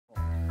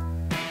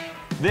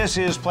This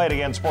is Play It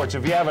Again Sports.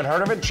 If you haven't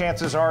heard of it,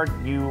 chances are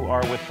you are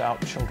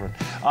without children.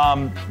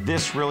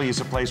 This really is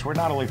a place where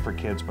not only for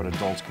kids, but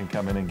adults can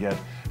come in and get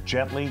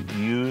gently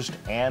used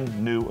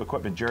and new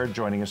equipment. Jared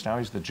joining us now.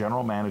 He's the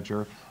general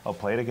manager of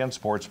Play It Again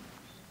Sports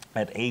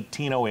at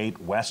 1808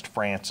 West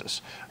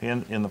Francis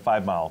in the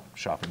 5 Mile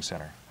Shopping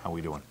Center. How are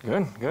we doing?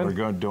 Good.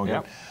 We're doing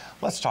yep. good.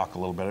 Let's talk a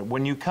little bit.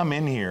 When you come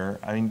in here,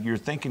 I mean, you're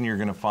thinking you're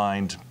going to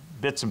find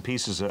bits and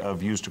pieces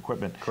of used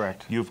equipment.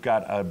 Correct. You've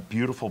got a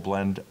beautiful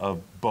blend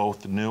of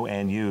both new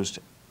and used,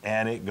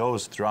 and it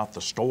goes throughout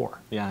the store.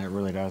 Yeah, it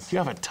really does. You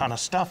have a ton of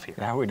stuff here.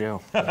 Yeah, we do.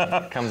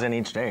 It comes in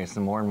each day,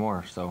 so more and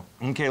more. So.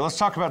 Okay, let's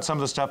talk about some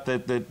of the stuff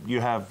that you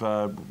have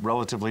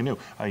relatively new.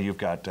 You've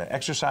got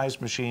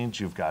exercise machines,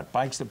 you've got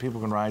bikes that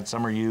people can ride,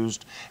 some are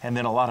used, and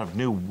then a lot of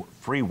new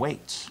free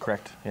weights.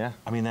 Correct, yeah.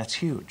 I mean, that's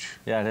huge.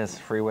 Yeah, it is.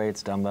 Free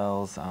weights,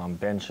 dumbbells,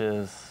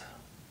 benches,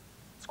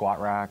 squat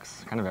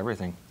racks, kind of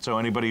everything. So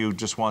anybody who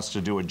just wants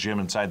to do a gym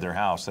inside their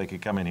house, they could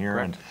come in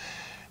here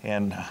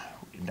and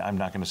I'm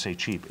not going to say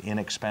cheap,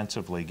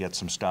 inexpensively get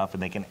some stuff,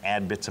 and they can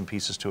add bits and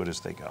pieces to it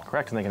as they go.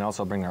 Correct, and they can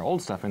also bring their old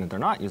stuff in that they're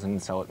not using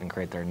and sell it and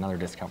create another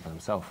discount for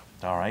themselves.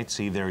 All right,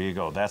 see, there you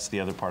go. That's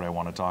the other part I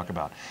want to talk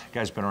about. You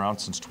guys been around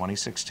since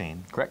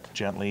 2016. Correct.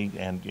 Gently,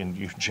 and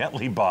you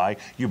gently buy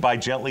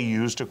gently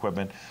used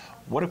equipment.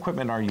 What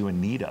equipment are you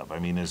in need of? I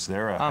mean, is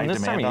there a high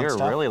this demand time of on year,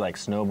 stuff? really like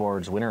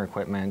snowboards, winter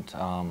equipment,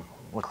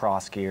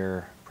 lacrosse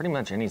gear, pretty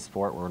much any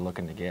sport we're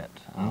looking to get.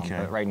 Okay.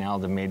 But right now,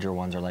 the major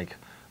ones are like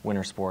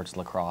winter sports,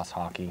 lacrosse,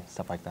 hockey,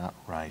 stuff like that.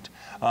 Right.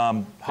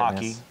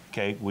 Hockey,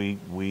 okay,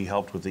 we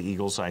helped with the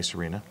Eagles Ice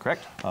Arena.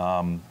 Correct.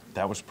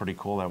 That was pretty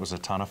cool. That was a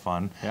ton of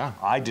fun. Yeah.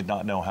 I did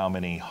not know how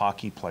many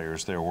hockey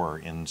players there were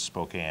in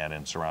Spokane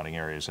and surrounding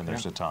areas, and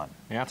there's a ton.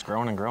 Yeah, it's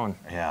growing and growing.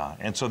 Yeah,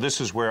 and so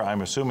this is where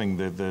I'm assuming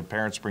the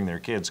parents bring their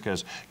kids,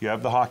 because you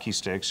have the hockey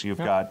sticks, you've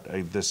got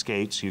the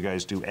skates, you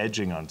guys do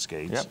edging on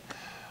skates.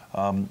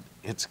 Yep.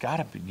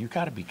 You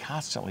got to be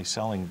constantly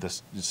selling the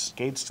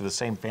skates to the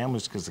same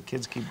families because the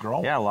kids keep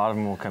growing. Yeah, a lot of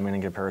them will come in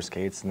and get a pair of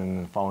skates, and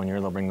then the following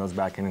year they'll bring those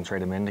back in and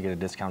trade them in to get a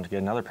discount to get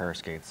another pair of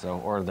skates. So,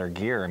 or their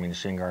gear. I mean,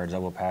 shin guards,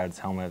 elbow pads,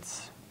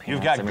 helmets. Pants,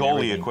 You've got goalie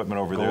everything. equipment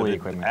over there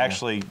that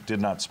actually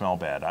did not smell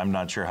bad. I'm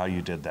not sure how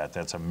you did that.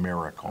 That's a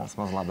miracle. It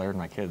smells a lot better than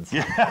my kids.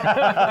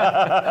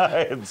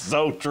 It's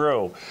so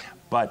true.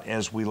 But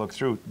as we look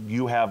through,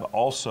 you have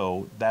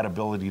also that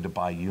ability to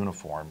buy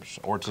uniforms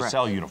or to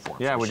sell uniforms.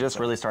 Yeah, we just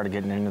really started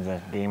getting into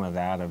the game of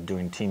that, of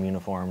doing team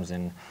uniforms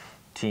and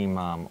team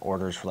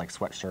orders for like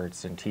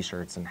sweatshirts and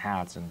T-shirts and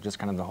hats, and just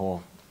kind of the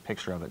whole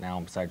picture of it now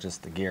besides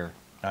just the gear.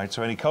 All right,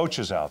 so any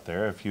coaches out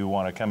there, if you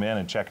want to come in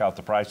and check out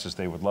the prices,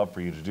 they would love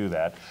for you to do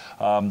that.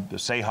 The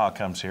SAHA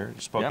comes here,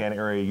 Spokane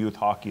Area Youth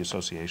Hockey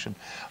Association.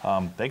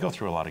 They go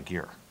through a lot of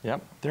gear.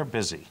 Yep. They're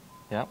busy.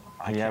 Yep.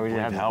 We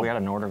had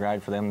an order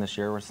guide for them this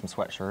year with some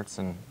sweatshirts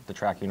and the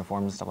track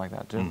uniforms and stuff like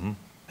that too. Mm-hmm.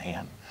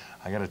 Man,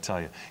 I got to tell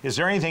you, is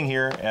there anything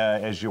here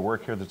as you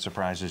work here that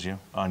surprises you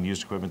on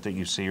used equipment that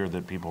you see or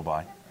that people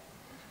buy?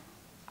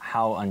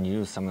 How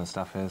unused some of the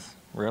stuff is.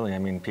 Really, I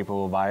mean, people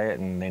will buy it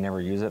and they never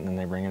use it, and then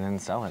they bring it in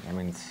and sell it. I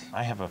mean,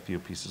 I have a few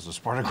pieces of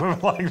sport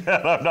equipment like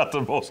that. I'm not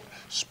the most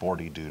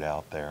sporty dude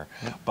out there,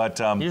 but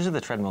usually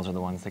the treadmills are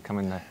the ones that come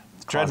in the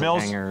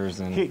treadmills, hangers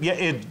and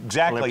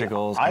exactly.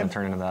 Ellipticals can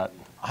turn into that.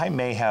 I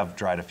may have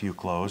dried a few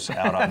clothes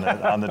out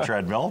on the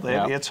treadmill.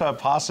 It's a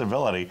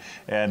possibility,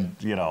 and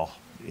you know,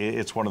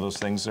 it's one of those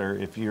things. There,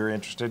 if you're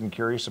interested and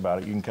curious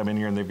about it, you can come in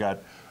here, and they've got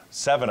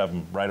 7 of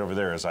them right over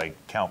there, as I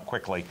count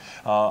quickly,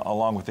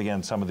 along with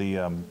again some of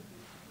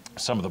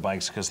the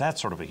bikes, because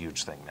that's sort of a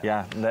huge thing now.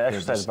 Yeah, the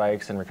exercise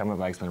bikes and recumbent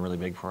bikes have been really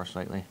big for us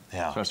lately.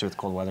 Yeah, especially with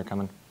cold weather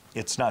coming.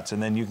 It's nuts,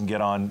 and then you can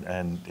get on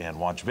and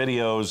watch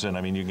videos, and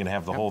I mean, you can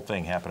have the whole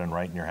thing happening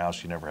right in your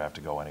house. You never have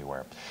to go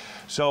anywhere.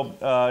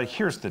 So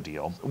here's the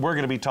deal. We're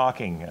going to be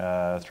talking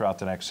throughout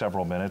the next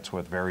several minutes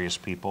with various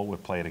people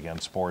with Play It Again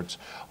Sports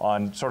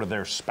on sort of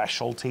their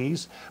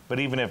specialties. But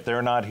even if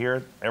they're not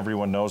here,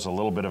 everyone knows a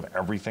little bit of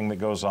everything that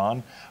goes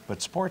on.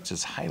 But sports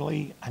is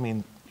highly, I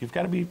mean, you've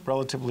got to be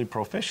relatively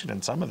proficient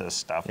in some of this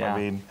stuff. Yeah. I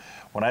mean,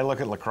 when I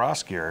look at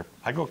lacrosse gear,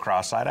 I go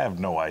cross-eyed, I have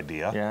no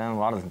idea. Yeah, and a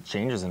lot of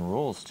changes in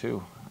rules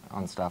too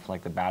on stuff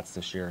like the bats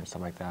this year and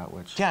stuff like that,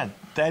 which... Yeah,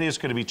 that is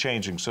going to be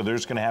changing, so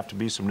there's going to have to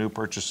be some new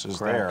purchases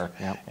there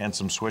and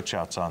some switch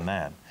outs on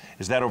that.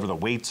 Is that over the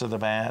weights of the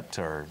bat,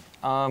 or...?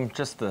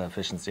 Just the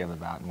efficiency of the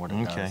bat and what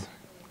it does.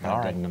 All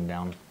right. Deadening them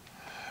down.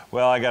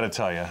 Well, I got to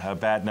tell you, a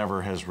bat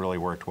never has really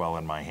worked well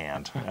in my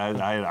hand.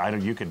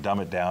 You could dumb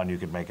it down, you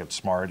could make it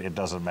smart, it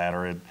doesn't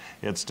matter.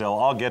 It's still,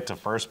 I'll get to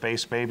first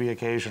base maybe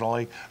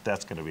occasionally.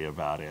 That's going to be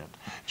about it.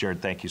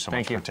 Jared, thank you so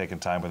much for taking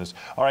time with us.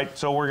 All right,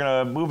 so we're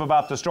going to move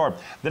about the store.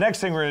 The next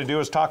thing we're going to do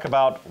is talk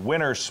about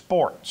winter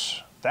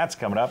sports. That's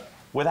coming up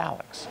with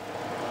Alex.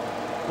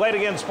 Play It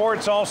Again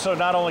Sports also,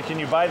 not only can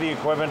you buy the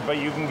equipment, but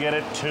you can get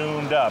it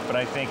tuned up. And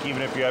I think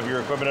even if you have your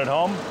equipment at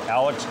home,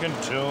 Alex can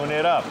tune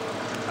it up.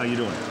 How you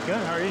doing? Good.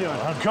 How are you doing?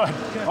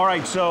 Good. All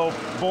right, so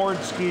board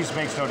skis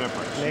makes no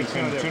difference. Makes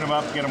you no can tune difference. them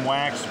up, get them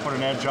waxed, put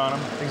an edge on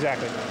them.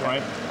 Exactly. Yeah.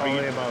 Right. All Are the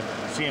you way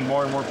above. seeing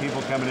more and more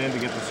people coming in to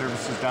get the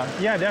services done?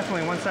 Yeah,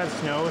 definitely. Once that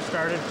snow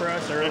started for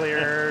us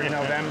earlier in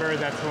November,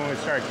 that's when we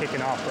started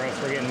kicking off for us.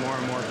 We're getting more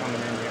and more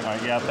coming in here. All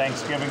right, yeah,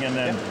 Thanksgiving and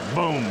then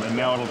boom, and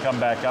now it'll come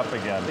back up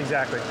again.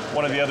 Exactly.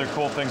 One of the other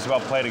cool things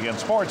about Play It Again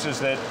Sports is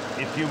that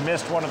if you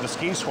missed one of the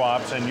ski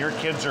swaps and your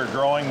kids are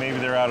growing, maybe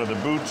they're out of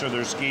their boots or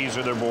their skis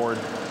or their board,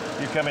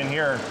 you come in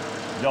here,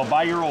 they'll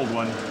buy your old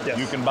one, Yes.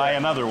 you can buy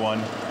another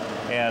one,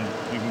 and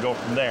you can go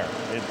from there.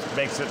 It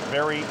makes it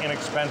very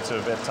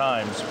inexpensive at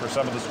times for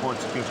some of the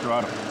sports that kids grow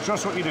out of. Show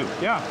us what you do.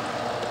 Yeah.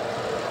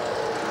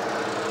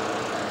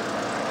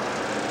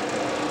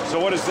 So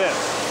what is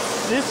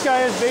this? This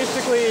guy is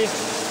basically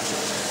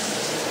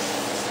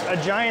a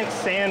giant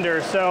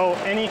sander, so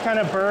any kind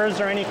of burrs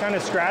or any kind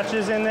of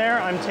scratches in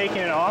there, I'm taking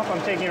it off.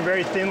 I'm taking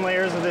very thin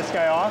layers of this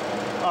guy off.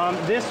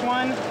 This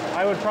one,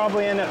 I would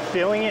probably end up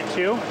filling it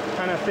too,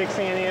 kind of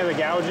fixing any of the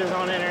gouges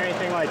on it or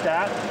anything like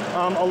that.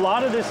 A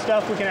lot of this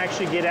stuff we can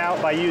actually get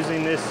out by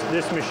using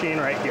this machine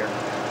right here.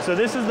 So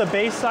this is the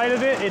base side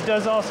of it. It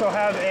does also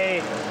have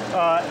a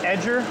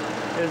edger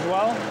as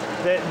well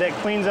that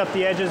cleans up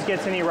the edges,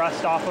 gets any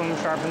rust off them,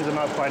 sharpens them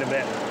up quite a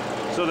bit.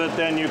 So that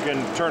then you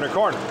can turn a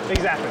corner.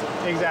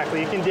 Exactly.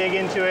 You can dig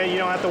into it. You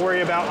don't have to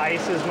worry about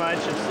ice as much.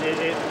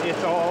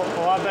 It's a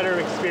lot better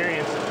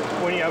experience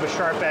when you have a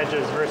sharp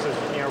edges versus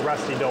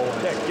rusty dull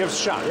ones. Yeah, give us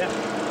a shot. Yeah.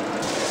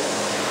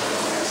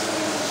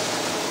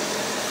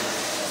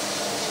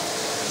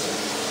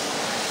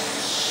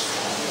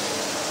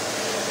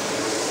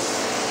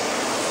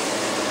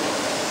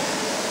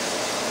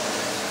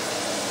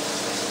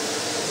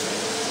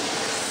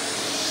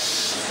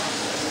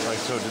 Right,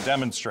 so to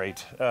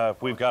demonstrate,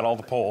 we've got all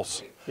the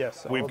poles.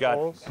 Yes. all We've the got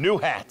poles. new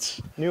hats.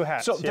 New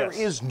hats. So there yes.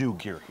 is new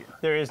gear here.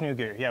 There is new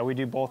gear. Yeah, we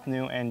do both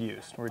new and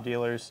used. We're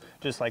dealers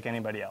just like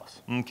anybody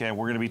else. Okay,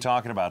 we're going to be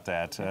talking about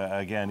that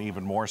again,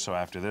 even more so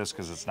after this,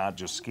 because it's not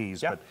just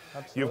skis. Yeah, but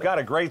absolutely. you've got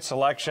a great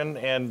selection,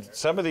 and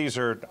some of these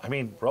are, I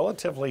mean,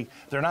 relatively,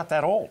 they're not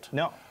that old.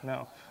 No. You A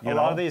lot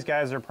know? of these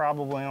guys are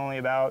probably only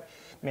about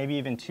maybe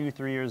even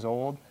 2-3 years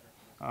old.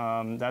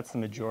 That's the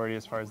majority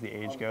as far as the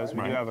age goes.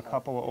 We Right. do have a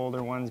couple of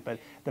older ones, but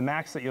the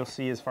max that you'll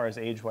see as far as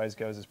age-wise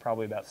goes is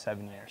probably about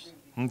 7 years.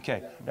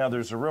 Okay, now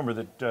there's a rumor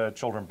that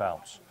children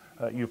bounce.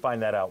 You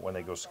find that out when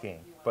they go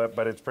skiing,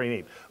 but it's pretty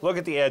neat. Look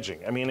at the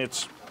edging. I mean,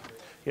 it's,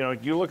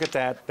 you look at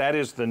that, that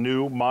is the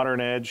new modern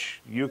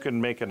edge. You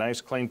can make a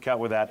nice clean cut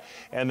with that,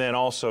 and then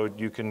also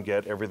you can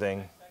get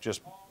everything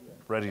just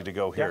ready to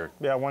go here.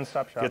 Yeah,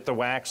 one-stop shop. Get the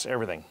wax,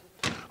 everything.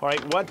 All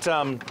right,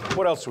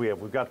 what else do we have?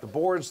 We've got the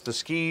boards, the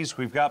skis,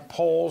 we've got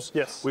poles.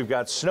 Yes. We've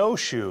got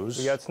snowshoes.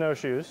 We got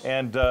snowshoes.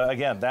 And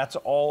again, that's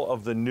all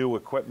of the new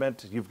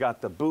equipment. You've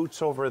got the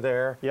boots over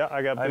there. Yeah,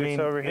 I got boots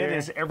over here. It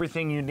is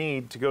everything you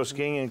need to go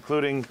skiing,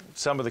 including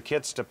some of the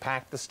kits to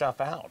pack the stuff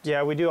out.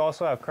 Yeah, we do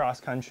also have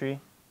cross-country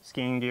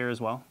skiing gear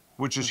as well.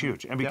 Which is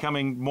huge and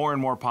becoming more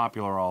and more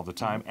popular all the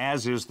time,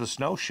 as is the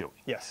snowshoeing.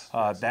 Yes.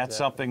 That's exactly.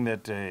 something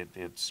that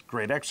it's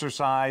great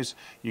exercise.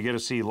 You get to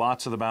see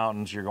lots of the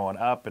mountains. You're going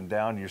up and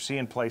down. You're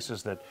seeing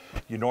places that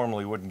you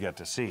normally wouldn't get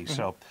to see.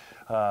 So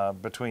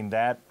between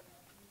that,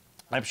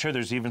 I'm sure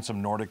there's even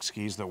some Nordic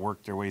skis that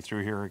work their way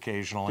through here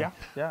occasionally.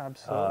 Yeah,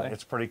 absolutely.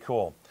 It's pretty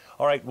cool.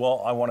 All right,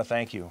 well, I want to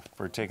thank you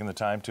for taking the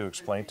time to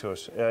explain to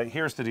us.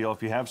 Here's the deal.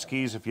 If you have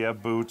skis, if you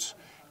have boots,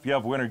 if you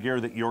have winter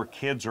gear that your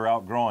kids are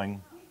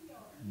outgrowing,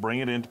 bring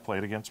it in to Play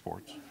It Again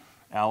Sports.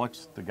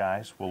 Alex, the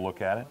guys, will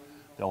look at it.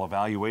 They'll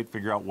evaluate,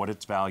 figure out what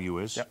its value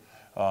is.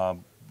 Yep.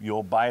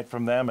 You'll buy it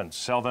from them and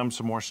sell them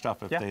some more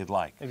stuff if Yeah, they'd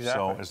like.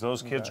 exactly. So as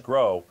those kids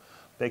grow,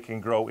 they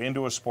can grow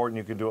into a sport and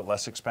you can do it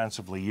less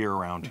expensively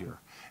year-round here.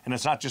 And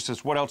it's not just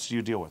this. What else do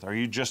you deal with? Are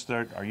you just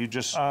there? Are you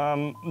just...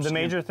 The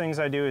major things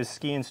I do is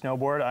ski and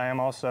snowboard. I am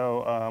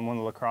also one of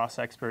the lacrosse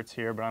experts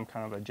here, but I'm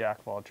kind of a jack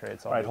of all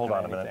trades. All right, hold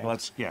on a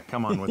minute.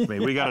 Come on with me.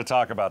 We got to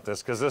talk about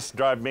this because this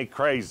drives me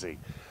crazy.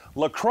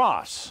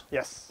 Lacrosse.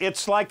 Yes.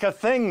 It's like a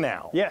thing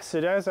now. Yes,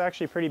 it is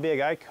actually pretty big.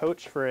 I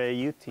coached for a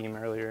youth team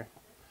earlier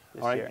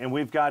this All right, year. and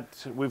we've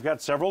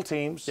got several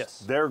teams.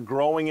 Yes. They're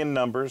growing in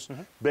numbers.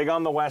 Big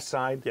on the west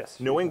side. Yes,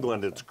 New huge on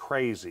England, the it's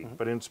crazy.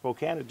 But in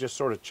Spokane, it just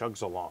sort of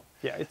chugs along.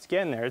 Yeah, it's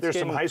getting there. It's There's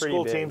some getting high pretty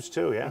school big. teams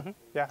too, yeah?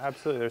 Yeah,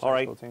 absolutely. There's All high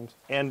right. school teams.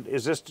 And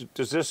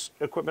does this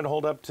equipment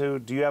hold up to,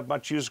 do you have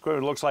much used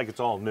equipment? It looks like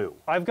it's all new.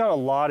 I've got a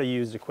lot of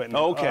used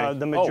equipment. Okay. The Oh,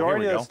 here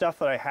majority we of go. the stuff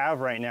that I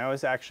have right now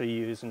is actually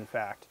used, in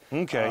fact.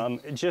 Okay.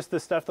 Just the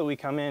stuff that we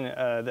come in,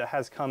 that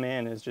has come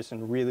in is just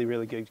in really,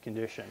 really good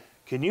condition.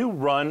 Can you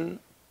run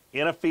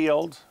in a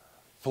field,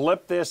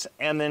 flip this,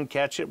 and then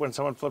catch it when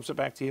someone flips it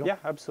back to you? Yeah,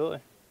 absolutely.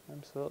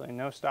 Absolutely.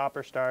 No stop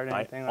or start,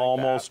 anything like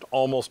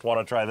almost want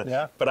to try that,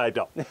 Yeah. but I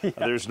don't.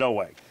 There's no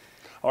way.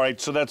 All right,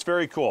 so that's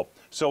very cool.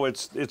 So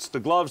it's the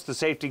gloves, the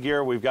safety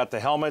gear. We've got the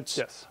helmets.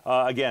 Yes.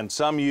 Again,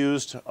 some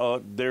used.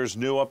 There's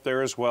new up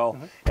there as well.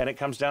 Mm-hmm. And it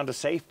comes down to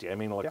safety. I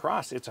mean,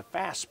 lacrosse, it's a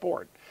fast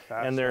sport.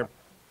 Fast, and they're,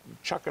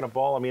 chucking a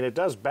ball. I mean, it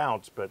does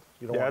bounce, but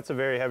you don't Yeah, want, it's a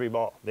very heavy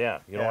ball. yeah,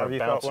 you don't Yeah, want have to you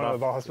bounce felt one of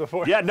the off. balls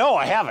before? Yeah, no,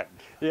 I haven't.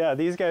 Yeah,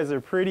 these guys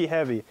are pretty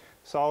heavy.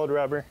 Solid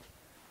rubber.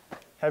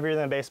 Heavier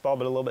than a baseball,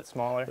 but a little bit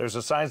smaller. There's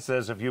a sign that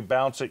says if you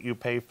bounce it, you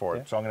pay for it.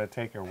 Yeah. So I'm going to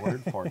take your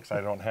word for it because I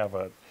don't have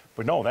a.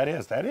 But no, that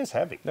is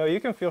heavy. No, you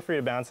can feel free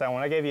to bounce that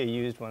one. I gave you a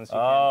used one, so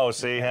you Oh, can't,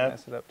 see, you huh? can't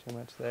mess it up too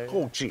much there.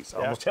 Oh, jeez, I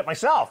Yeah. almost hit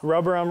myself.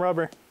 Rubber on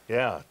rubber.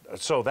 Yeah.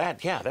 So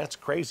that's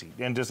crazy.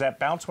 And does that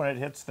bounce when it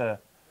hits the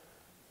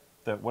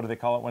what do they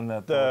call it when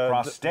the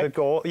lacrosse stick? The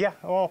goal, yeah,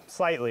 well,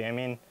 slightly. I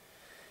mean,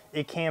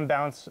 it can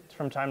bounce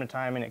from time to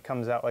time and it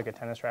comes out like a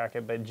tennis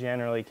racket, but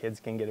generally kids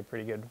can get a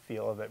pretty good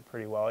feel of it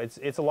pretty well.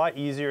 It's a lot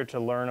easier to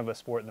learn of a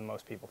sport than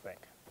most people think.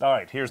 All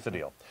right, here's the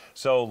deal.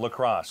 So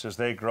lacrosse, as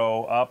they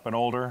grow up and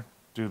older,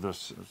 do the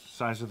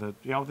size of the,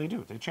 they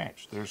do. They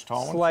change. There's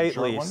tall ones, and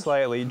short ones.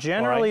 Slightly.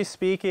 Generally right.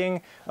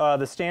 speaking,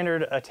 the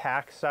standard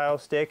attack style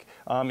stick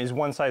is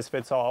one size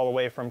fits all the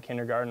way from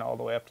kindergarten all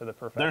the way up to the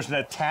professional. There's an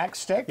attack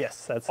stick?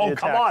 Yes, that's Oh, the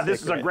come attack on.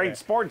 This stick is a right great there.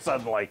 sport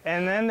suddenly.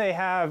 And then they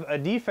have a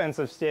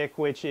defensive stick,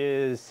 which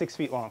is 6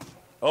 feet long.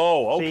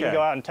 Oh, So okay. you can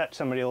go out and touch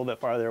somebody a little bit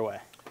farther away.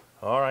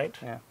 All right.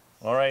 Yeah.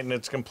 All right, and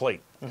it's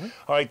complete. All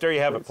right, there you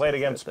have it. Play It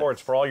Again Sports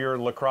for all your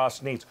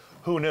lacrosse needs.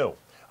 Who knew?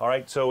 All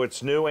right, so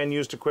it's new and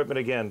used equipment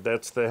again.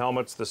 That's the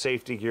helmets, the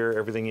safety gear,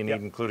 everything you need,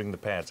 Yep. including the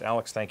pads.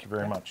 Alex, thank you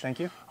very much. Thank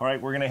you. All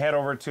right, we're going to head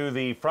over to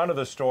the front of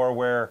the store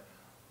where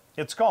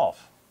it's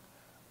golf,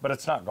 but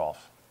it's not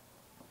golf.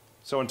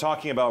 So in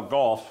talking about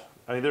golf,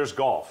 I mean, there's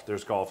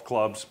golf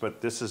clubs, but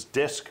this is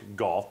disc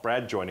golf.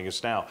 Brad joining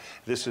us now.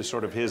 This is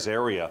sort of his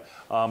area.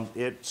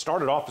 It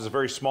started off as a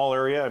very small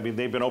area. I mean,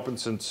 they've been open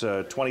since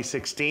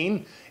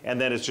 2016,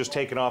 and then it's just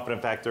taken off, and in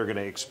fact, they're going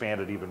to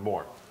expand it even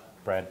more.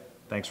 Brad,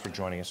 thanks for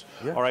joining us.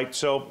 Yeah. All right,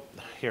 so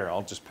here,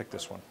 I'll just pick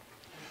this one.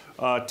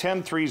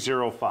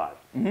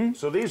 10305.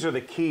 So these are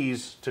the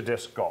keys to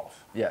disc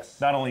golf. Yes.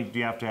 Not only do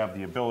you have to have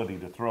the ability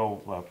to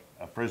throw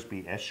a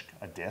frisbee-ish,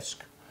 a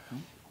disc,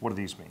 what do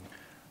these mean?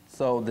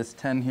 So this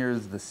 10 here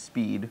is the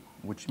speed,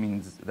 which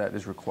means that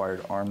is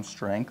required arm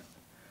strength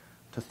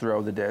to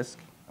throw the disc.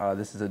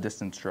 This is a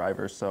distance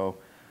driver, so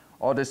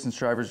all distance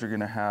drivers are going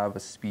to have a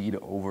speed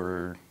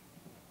over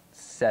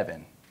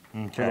 7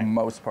 for the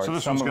most part. So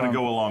this Some one's of going to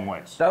them- go a long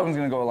ways. That one's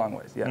going to go a long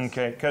ways, yes.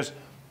 Okay, because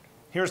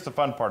here's the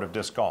fun part of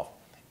disc golf,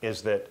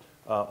 is that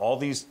all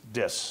these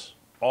discs,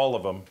 all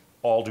of them,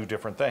 all do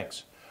different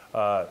things.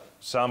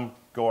 Some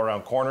go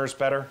around corners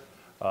better,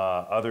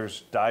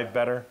 others dive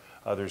better,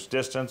 others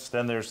distance.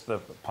 Then there's the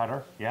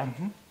putter, yeah?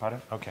 Putter,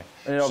 okay.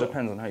 And it all So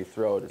depends on how you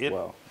throw it as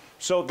well.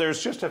 So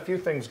there's just a few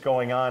things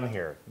going on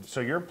here. So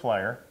you're a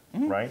player,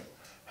 right?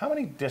 How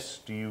many discs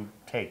do you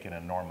take in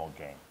a normal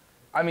game?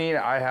 I mean,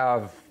 I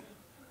have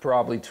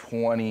probably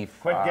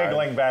 25. Quit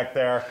giggling back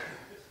there.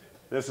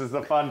 This is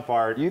the fun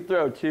part. You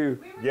throw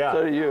too. Yeah.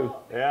 So do you.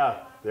 Yeah,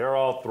 they're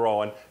all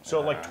throwing. So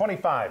like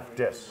 25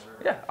 discs.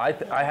 Yeah,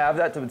 I have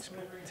that.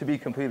 To be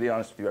completely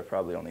honest with you, I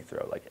probably only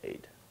throw like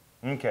 8.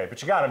 Okay,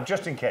 but you got them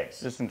just in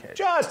case. Just in case.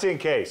 Just in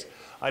case.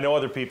 I know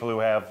other people who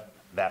have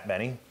that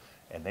many,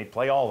 and they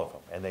play all of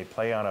them, and they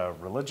play on a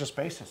religious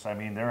basis. I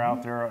mean, they're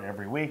out there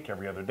every week,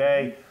 every other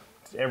day.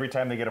 Every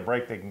time they get a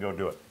break, they can go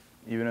do it.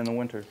 Even in the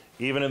winter.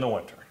 Even in the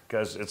winter,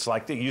 because it's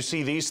like you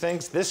see these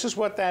things. This is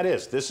what that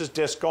is. This is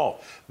disc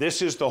golf.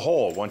 This is the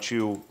hole once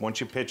you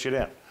pitch it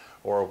in,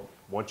 or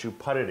once you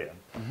putt it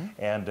in,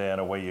 and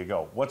away you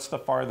go. What's the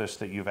farthest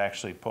that you've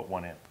actually put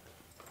one in?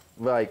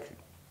 Like,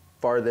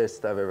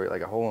 farthest I've ever,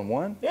 like a hole in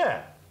one?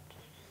 Yeah.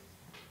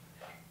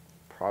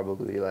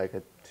 Probably like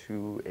a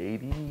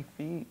 280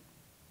 feet.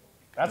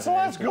 That's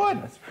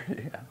good. That's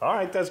pretty, yeah. All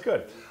right, that's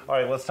good. All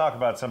right, let's talk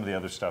about some of the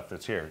other stuff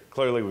that's here.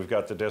 Clearly, we've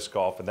got the disc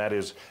golf, and that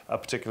is a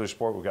particular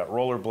sport. We've got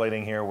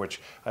rollerblading here, which,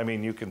 I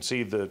mean, you can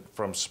see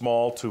from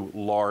small to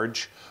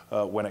large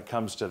when it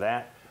comes to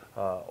that.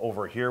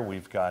 Over here,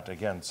 we've got,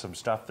 again, some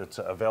stuff that's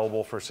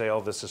available for sale.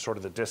 This is sort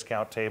of the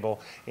discount table,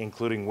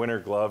 including winter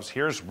gloves.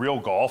 Here's real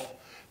golf.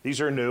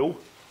 These are new.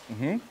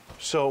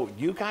 So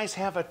you guys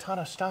have a ton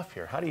of stuff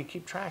here. How do you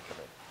keep track of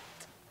it?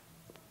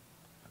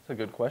 That's a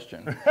good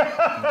question.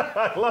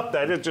 I love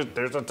that. It's just,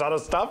 there's a ton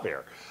of stuff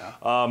here.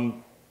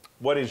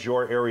 What is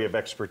your area of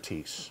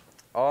expertise?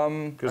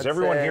 Because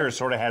everyone here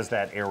sort of has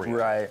that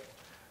area.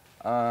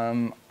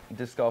 Right.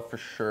 Disc golf for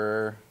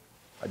sure.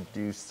 I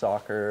do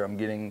soccer. I'm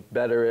getting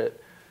better at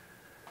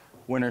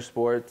winter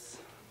sports.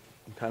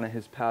 I'm kind of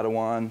his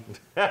Padawan.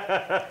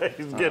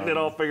 He's getting it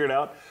all figured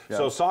out. Yeah.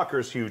 So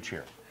soccer's huge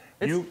here.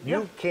 You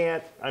yeah.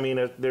 can't, I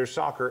mean, there's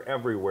soccer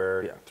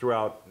everywhere Yeah.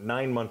 throughout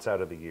 9 months out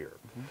of the year.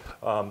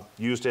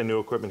 Used and new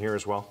equipment here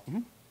as well?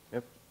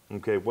 Yep.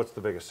 Okay, what's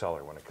the biggest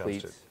seller when it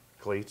comes to Cleats.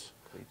 cleats?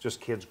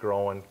 Just kids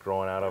growing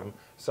out of them.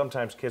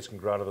 Sometimes kids can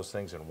grow out of those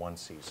things in one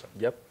season.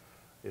 Yep.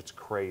 It's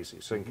crazy.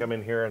 So you can come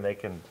in here and they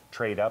can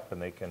trade up and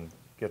they can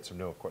get some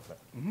new equipment.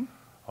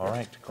 All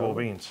right, cool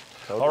beans.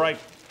 Totally. All right,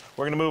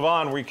 we're going to move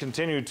on. We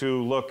continue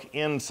to look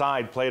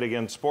inside Play It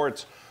Again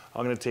Sports.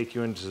 I'm going to take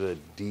you into the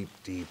deep,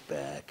 deep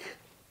back.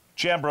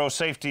 Jambro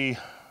Safety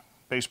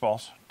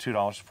Baseballs,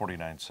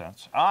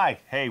 $2.49.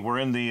 Hey, we're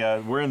in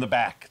the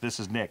back. This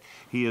is Nick.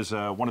 He is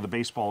one of the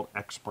baseball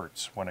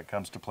experts when it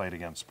comes to Play It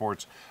Again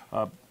Sports.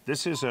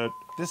 This is a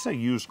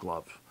used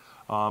glove.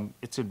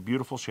 It's in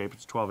beautiful shape.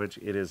 It's 12-inch.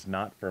 It is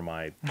not for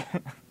my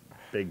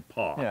big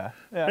paw.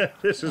 Yeah.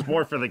 This is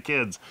more for the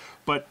kids.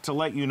 But to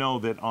let you know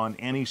that on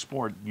any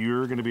sport,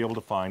 you're going to be able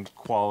to find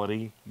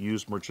quality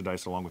used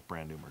merchandise along with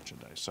brand new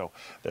merchandise. So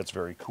that's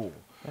very cool.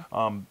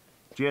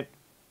 Yeah.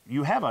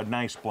 You have a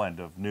nice blend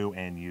of new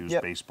and used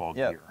baseball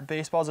gear.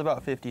 Baseball's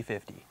about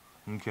 50-50.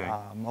 Okay.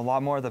 A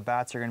lot more of the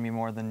bats are going to be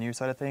more the new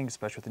side of things,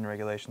 especially with the new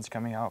regulations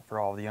coming out for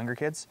all the younger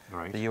kids.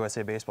 Right. The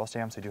USA baseball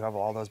stamps, we do have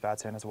all those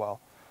bats in as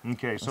well.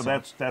 Okay, so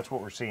that's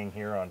what we're seeing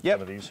here on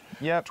some of these.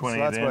 Yep.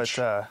 28-inch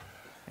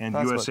and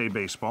that's USA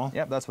baseball.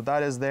 Yep, that's what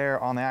that is there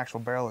on the actual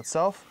barrel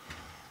itself.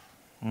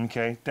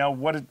 Okay. Now,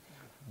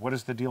 what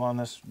is the deal on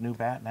this new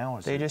bat now?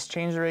 They just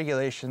changed the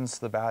regulations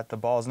to the bat. The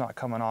ball's not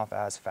coming off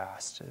as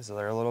fast. So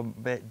they're a little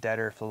bit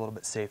deader, a little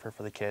bit safer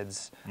for the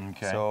kids.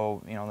 Okay.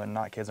 So,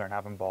 kids aren't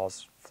having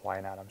balls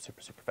flying at them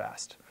super, super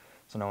fast.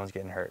 So no one's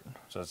getting hurt.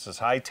 So it's this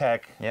high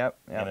tech and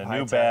a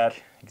new bat.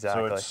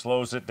 Exactly. So it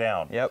slows it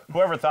down. Yep.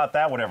 Whoever thought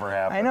that would ever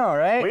happen? I know,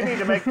 right? We need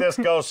to make this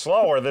go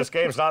slower. This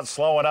game's not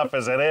slow enough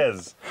as it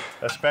is,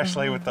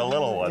 especially with the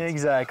little ones.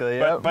 Exactly,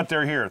 yep. But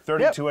they're here.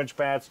 32-inch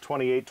bats,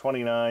 28,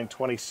 29,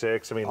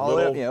 26. I mean, all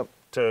little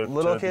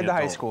little kid to high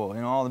adult.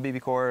 school, all the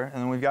BB core.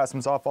 And then we've got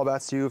some softball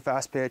bats too,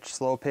 fast pitch,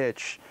 slow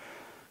pitch.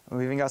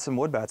 We've even got some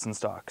wood bats in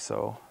stock.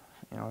 So,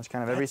 it's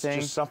kind of everything.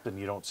 It's just something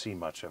you don't see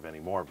much of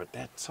anymore, but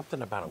that's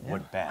something about a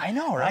wood bat. I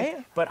know,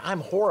 right? But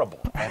I'm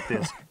horrible at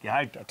this.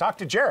 I talked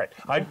to Jarrett.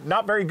 I'm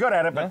not very good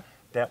at it, but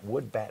that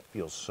wood bat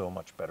feels so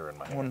much better in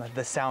my hand. When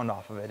the sound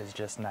off of it is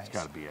just nice. It's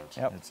got to be it.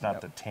 Yep. It's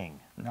not the ting.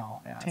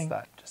 No, Ting. it's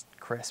that just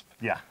crisp.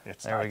 Yeah,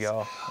 it's There nice. we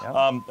go.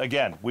 Yep.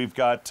 Again, we've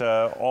got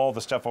all the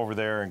stuff over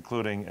there,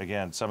 including,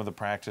 again, some of the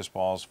practice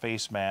balls,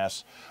 face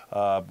masks.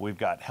 We've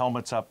got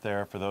helmets up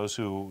there for those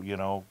who,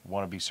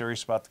 want to be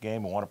serious about the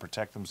game and want to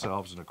protect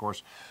themselves. And, of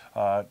course,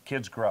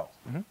 kids grow.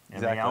 And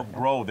Exactly. they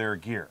outgrow their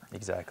gear.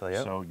 Exactly,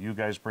 yep. So you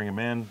guys bring them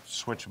in,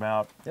 switch them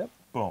out. Yep.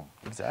 Boom.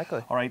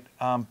 Exactly. All right.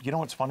 You know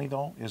what's funny,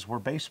 though, is we're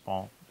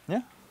baseball.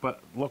 Yeah. But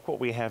look what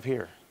we have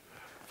here.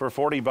 For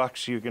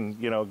 $40, you can,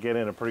 get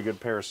in a pretty good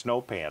pair of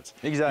snow pants.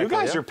 Exactly, You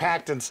guys yeah. are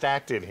packed and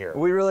stacked in here.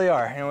 We really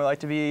are, and we like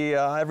to be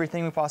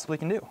everything we possibly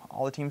can do.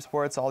 All the team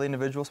sports, all the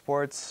individual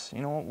sports.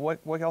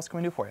 What else can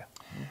we do for you?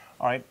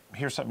 All right,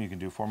 here's something you can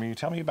do for me. You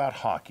tell me about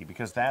hockey,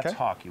 because that's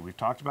hockey. We've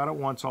talked about it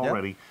once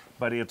already,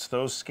 but it's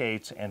those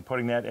skates and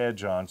putting that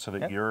edge on so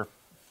that you're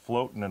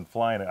floating and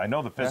flying. I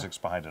know the physics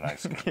behind an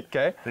ice skate.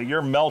 Okay. That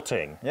you're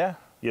melting. Yeah.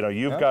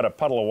 You've got a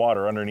puddle of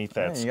water underneath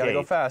that skate. You gotta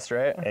go fast,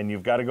 right? And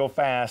you've got to go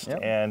fast, Yep.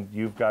 and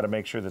you've got to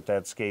make sure that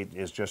that skate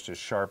is just as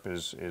sharp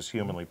as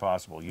humanly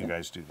possible. You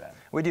guys do that.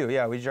 We do,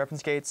 yeah. We sharpen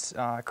skates,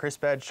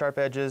 crisp edge, sharp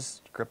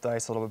edges, grip the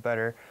ice a little bit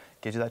better,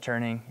 gives you that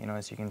turning,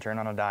 so you can turn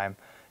on a dime.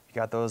 You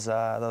got those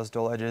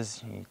dull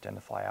edges, you tend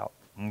to fly out.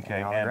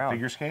 Okay, on the and ground.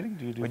 figure skating?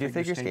 Do you do We do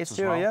figure skates as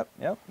too, well?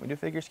 yep. We do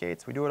figure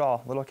skates. We do it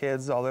all. Little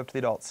kids all the way up to the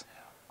adults.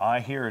 I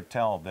hear it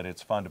tell that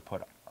it's fun to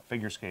put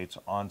figure skates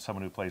on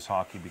someone who plays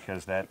hockey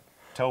because that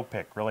toe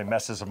pick really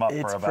messes them up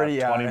for about 20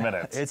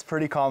 minutes. It's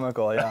pretty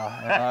comical,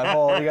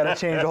 yeah. You got to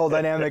change the whole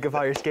dynamic of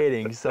how you're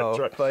skating. So, That's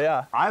right. But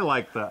yeah. I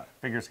like the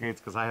figure skates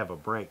because I have a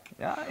break.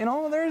 Yeah,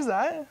 there's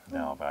that.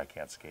 No, but I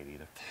can't skate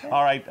either.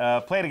 All right,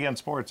 Play It Again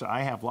Sports.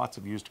 I have lots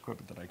of used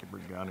equipment that I can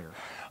bring down here.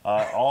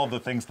 All the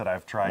things that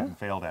I've tried and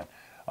failed at.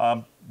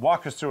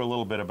 Walk us through a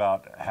little bit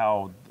about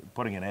how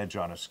putting an edge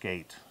on a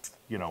skate,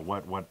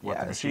 what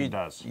the machine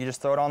does. You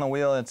just throw it on the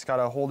wheel. It's got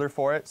a holder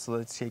for it, so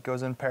the skate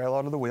goes in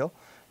parallel to the wheel,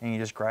 and you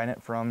just grind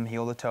it from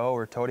heel to toe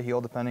or toe to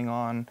heel, depending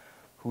on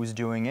who's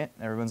doing it.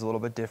 Everyone's a little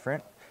bit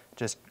different.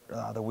 Just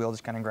the wheel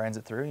just kind of grinds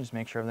it through. You just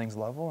make sure everything's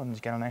level and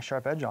just get a nice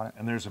sharp edge on it.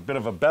 And there's a bit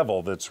of a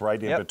bevel that's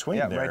right in between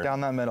there. right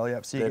down that middle.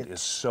 Yep. So that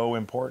is so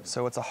important.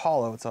 So it's a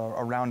hollow. It's a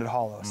rounded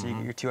hollow. So you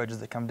get your two edges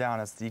that come down.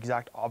 It's the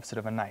exact opposite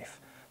of a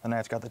knife. The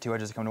knife's got the two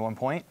edges that come to one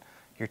point.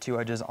 Your two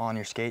edges on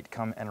your skate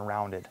come and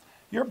rounded.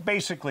 You're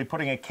basically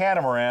putting a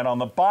catamaran on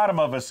the bottom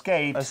of a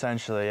skate.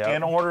 Essentially, yep.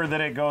 In order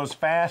that it goes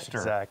faster.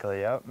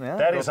 Exactly, yep. Yeah,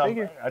 That go is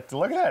figure.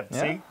 Look at that.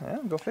 Yeah, See? yeah,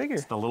 go figure.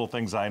 It's the little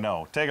things I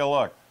know. Take a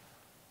look.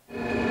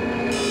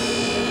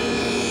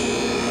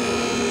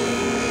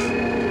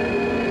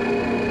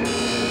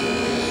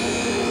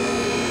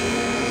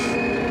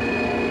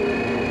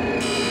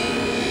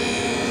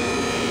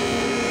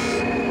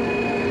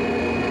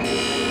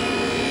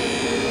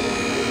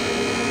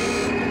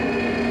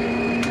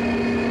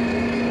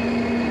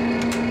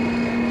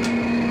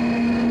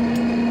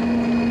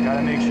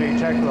 Gotta make sure you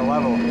check for the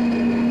level.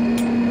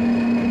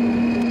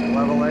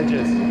 Level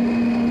edges.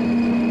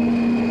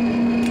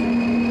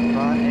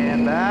 Front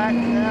and back.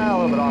 Yeah, a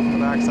little bit off on the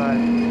back side.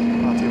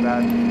 Not too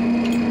bad.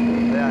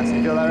 Yeah, so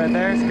you feel that right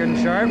there? It's good and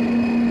sharp?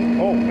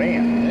 Oh,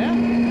 man. Yeah.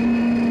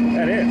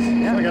 That is.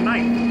 Yeah. It's like a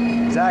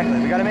knife. Exactly.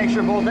 We gotta make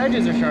sure both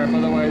edges are sharp,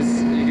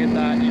 otherwise you get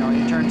that, you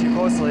turn too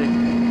closely.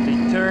 If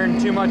you turn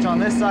too much on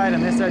this side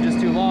and this edge is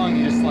too long,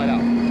 you just slide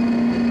out.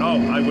 Oh,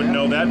 I wouldn't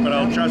know that, but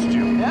I'll trust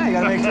you. Yeah, you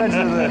gotta make sense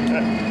of it.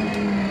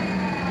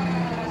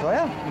 So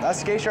yeah, that's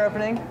skate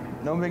sharpening.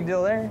 No big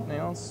deal there. You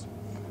know, it's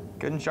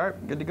good and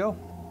sharp, good to go.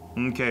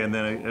 Okay, and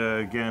then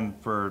again,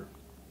 for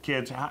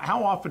kids,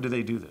 how often do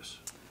they do this?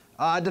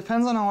 It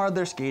depends on how hard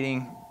they're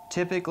skating.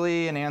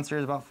 Typically, an answer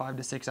is about 5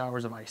 to 6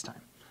 hours of ice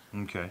time.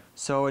 Okay.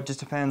 So it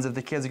just depends if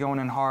the kid's going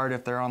in hard,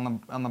 if they're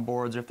on the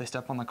boards, or if they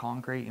step on the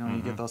concrete. You know,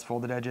 you get those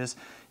folded edges.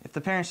 If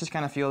the parents just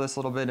kind of feel this a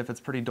little bit, if it's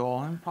pretty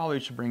dull, then probably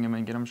should bring them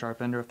and get them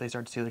sharpened. Or if they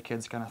start to see their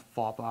kids kind of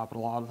flop up a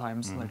lot of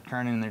times, they're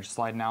turning and they're just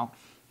sliding out,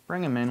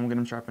 bring them in. We'll get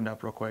them sharpened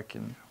up real quick.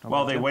 And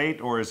While they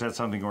wait, or is that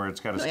something where it's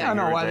got to stay? Yeah,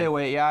 no, here while a day? they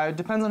wait. Yeah, it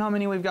depends on how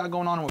many we've got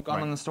going on and what's gone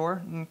Right. in the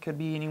store. It could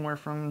be anywhere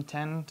from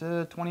 10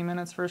 to 20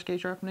 minutes for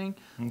skate sharpening.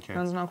 Okay.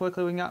 Depends on how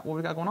quickly what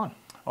we got going on.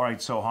 All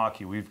right, so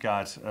hockey, we've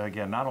got,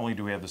 again, not only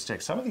do we have the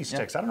sticks, some of these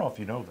sticks, I don't know if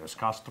you know this,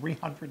 cost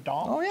 $300.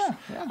 Oh, yeah,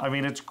 yeah. I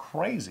mean, it's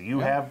crazy. You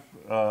have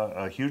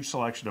a huge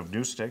selection of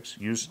new sticks,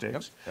 used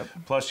sticks, Yep.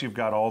 plus you've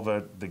got all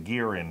the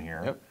gear in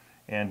here, Yep.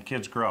 and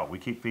kids grow. We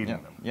keep feeding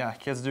Yeah, them. yeah,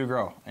 kids do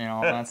grow. You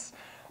know, that's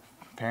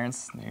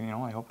parents. You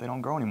know, I hope they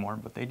don't grow anymore,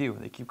 but they do.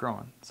 They keep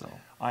growing. So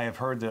I have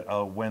heard that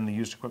when the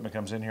used equipment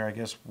comes in here, I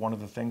guess one of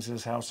the things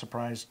is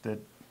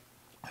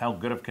how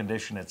good of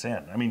condition it's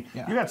in. I mean,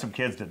 Yeah. you got some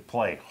kids that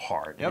play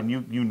hard, Yep. and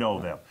you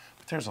know them.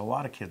 But there's a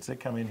lot of kids that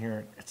come in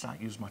here, it's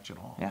not used much at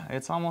all. yeah,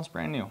 it's almost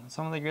brand new.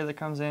 Some of the gear that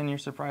comes in, you're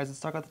surprised it's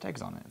still got the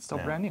tags on it. It's still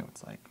Yeah. brand new.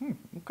 It's like,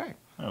 okay.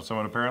 You know,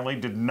 someone apparently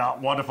did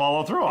not want to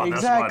follow through on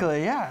this one.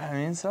 Exactly. Yeah. I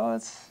mean, so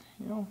it's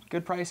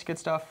good price, good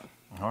stuff.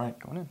 All right.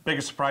 Going in.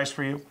 Biggest surprise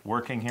for you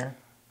working here?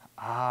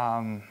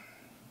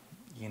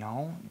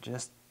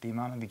 Just the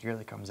amount of the gear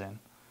that comes in.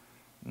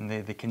 And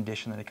the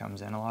condition that it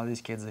comes in. A lot of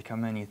these kids that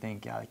come in, you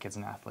think, yeah, the kid's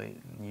an athlete.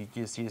 And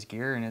you see his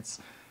gear, and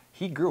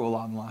he grew a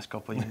lot in the last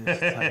couple of years.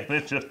 It's like,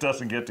 It just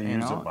doesn't get to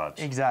use it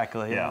much.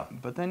 Exactly. Yeah.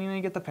 But then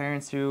you get the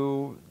parents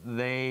who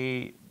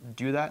they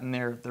do that, and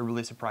they're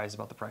really surprised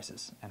about the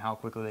prices and how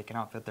quickly they can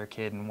outfit their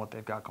kid and what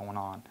they've got going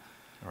on.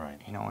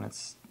 Right. And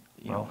it's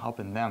Well,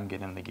 helping them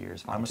get into the gear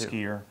is fun I'm a too.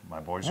 skier.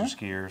 My boys are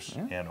skiers,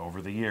 and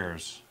over the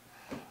years,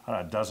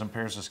 a dozen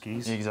pairs of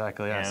skis.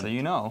 Exactly. Yeah.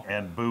 So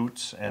And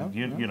boots, and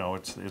Yeah, you know,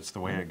 it's the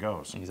way it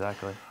goes.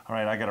 Exactly. All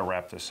right, I got to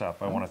wrap this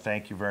up. I want to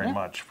thank you very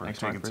much for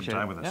Thanks, Mark. taking some Appreciate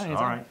time it. with us. Yeah, All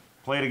anytime. right,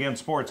 Play It Again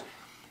Sports.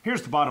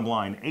 Here's the bottom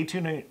line: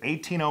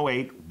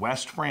 1808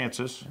 West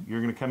Francis. You're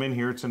going to come in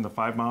here. It's in the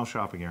 5 Mile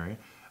shopping area.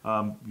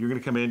 You're going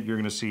to come in. You're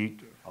going to see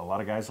a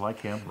lot of guys like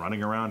him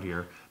running around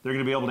here. They're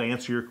going to be able to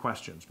answer your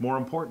questions. More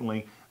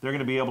importantly, they're going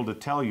to be able to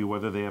tell you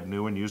whether they have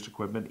new and used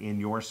equipment in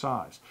your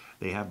size.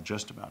 They have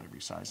just about every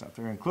size out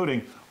there,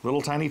 including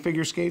little tiny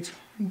figure skates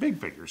and big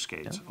figure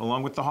skates,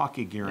 along with the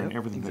hockey gear and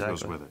everything that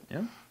goes exactly. with it.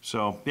 Yep.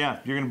 So, yeah,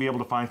 you're going to be able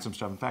to find some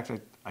stuff. In fact,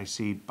 I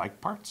see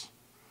bike parts.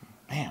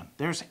 Man,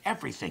 there's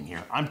everything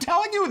here. I'm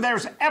telling you,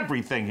 there's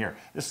everything here.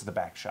 This is the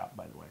back shop,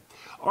 by the way.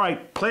 All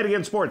right, Play It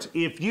Again Sports.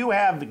 If you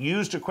have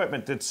used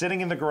equipment that's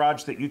sitting in the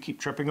garage that you keep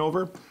tripping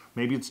over,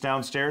 maybe it's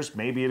downstairs,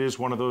 maybe it is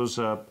one of those,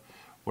 what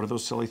are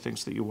those silly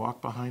things that you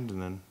walk behind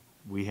and then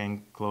we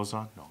hang clothes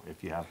on? No,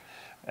 if you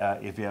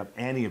have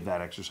any of that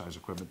exercise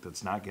equipment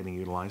that's not getting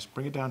utilized,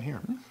 bring it down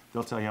here.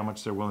 They'll tell you how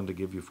much they're willing to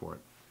give you for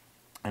it.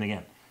 And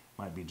again,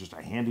 might be just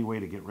a handy way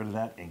to get rid of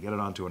that and get it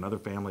onto another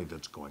family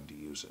that's going to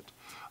use it.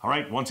 All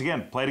right, once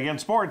again, Play It Again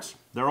Sports.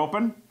 They're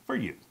open for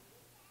you.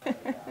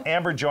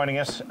 Amber joining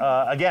us,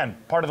 again,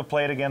 part of the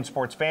Play It Again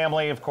Sports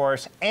family, of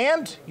course,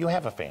 and you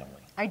have a family.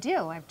 I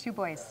do. I have 2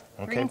 boys,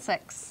 3 and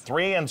 6.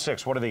 3 and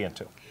 6, what are they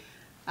into?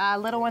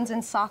 Little one's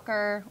in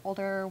soccer.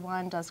 Older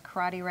one does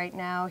karate right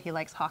now. He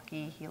likes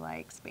hockey. He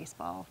likes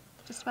baseball.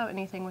 Just about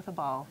anything with a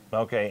ball.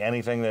 Okay,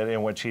 anything that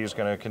in which he's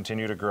going to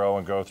continue to grow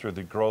and go through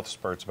the growth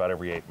spurts about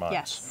every 8 months.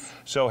 Yes.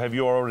 So have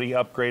you already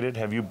upgraded?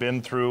 Have you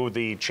been through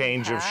the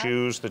change of have.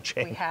 shoes, the We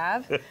change?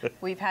 have.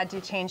 We've had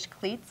to change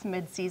cleats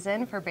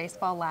mid-season for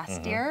baseball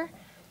last year.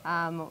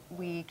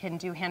 We can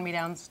do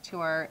hand-me-downs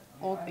to our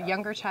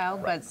younger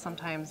child, but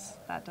sometimes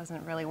that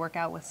doesn't really work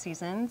out with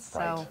seasons. So,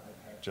 Right.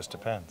 Just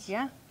depends.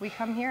 yeah, we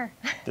come here.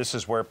 This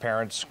is where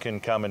parents can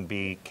come and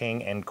be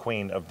king and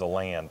queen of the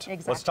land. Let's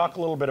Exactly. talk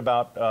a little bit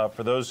about,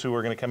 for those who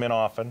are going to come in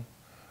often,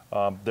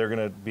 they're going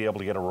to be able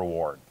to get a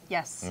reward.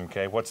 Yes.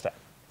 Okay, what's that?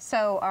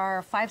 So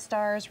our 5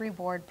 Stars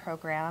reward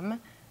program,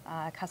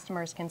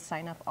 customers can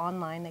sign up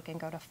online. They can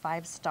go to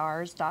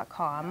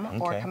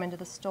 5stars.com or Okay. come into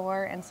the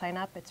store and sign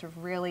up. It's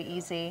really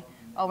easy.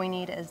 All we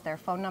need is their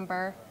phone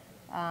number.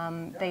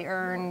 They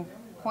earn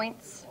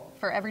points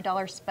for every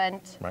dollar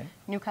spent. Right.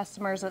 New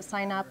customers that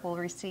sign up will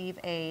receive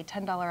a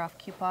 $10 off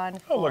coupon.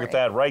 Oh, look for at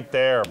that right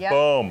there. Yep.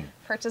 Boom.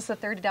 Purchase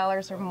of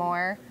 $30 or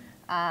more.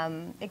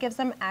 It gives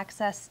them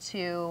access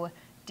to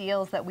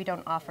deals that we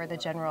don't offer the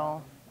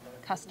general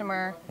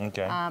customer.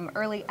 Okay.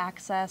 Early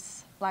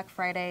access, Black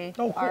Friday.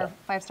 Oh, cool. Our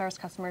 5 Stars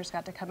customers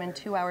got to come in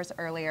 2 hours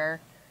earlier,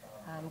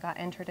 got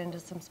entered into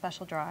some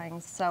special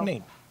drawings. So,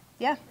 Neat.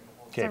 yeah.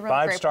 it's a Okay,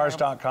 really great program.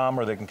 5stars.com,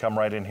 or they can come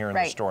right in here in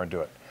the Right. store and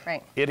do it.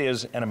 Right. It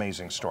is an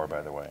amazing store,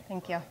 by the way.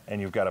 Thank you.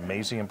 And you've got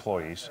amazing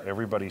employees.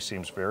 Everybody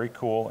seems very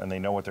cool, and they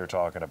know what they're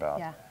talking about.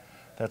 Yeah.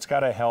 That's got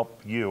to help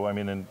you. I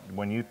mean, and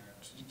when you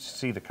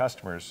see the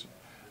customers,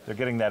 they're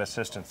getting that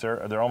assistance.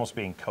 They're almost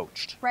being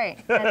coached. Right.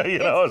 And You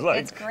know, it's like-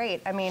 it's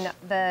great. I mean,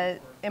 the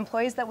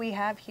employees that we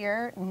have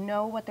here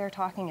know what they're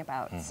talking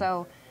about.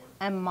 So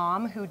a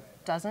mom who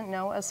doesn't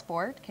know a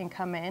sport can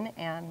come in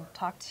and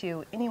talk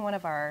to any one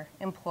of our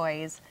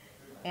employees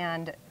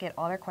and get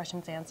all their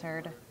questions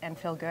answered and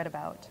feel good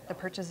about the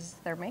purchases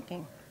they're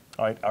making.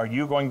 All right, are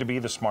you going to be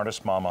the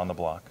smartest mom on the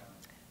block?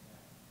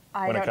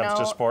 I When it don't comes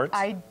to know, sports?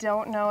 I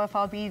don't know if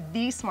I'll be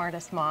the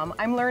smartest mom.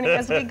 I'm learning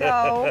as we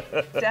go.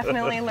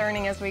 Definitely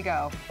learning as we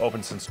go.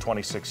 Open since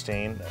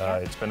 2016.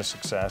 It's been a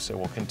success. It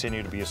will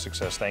continue to be a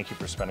success. Thank you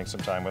for spending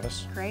some time with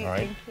us. Great, All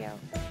right. thank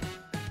you.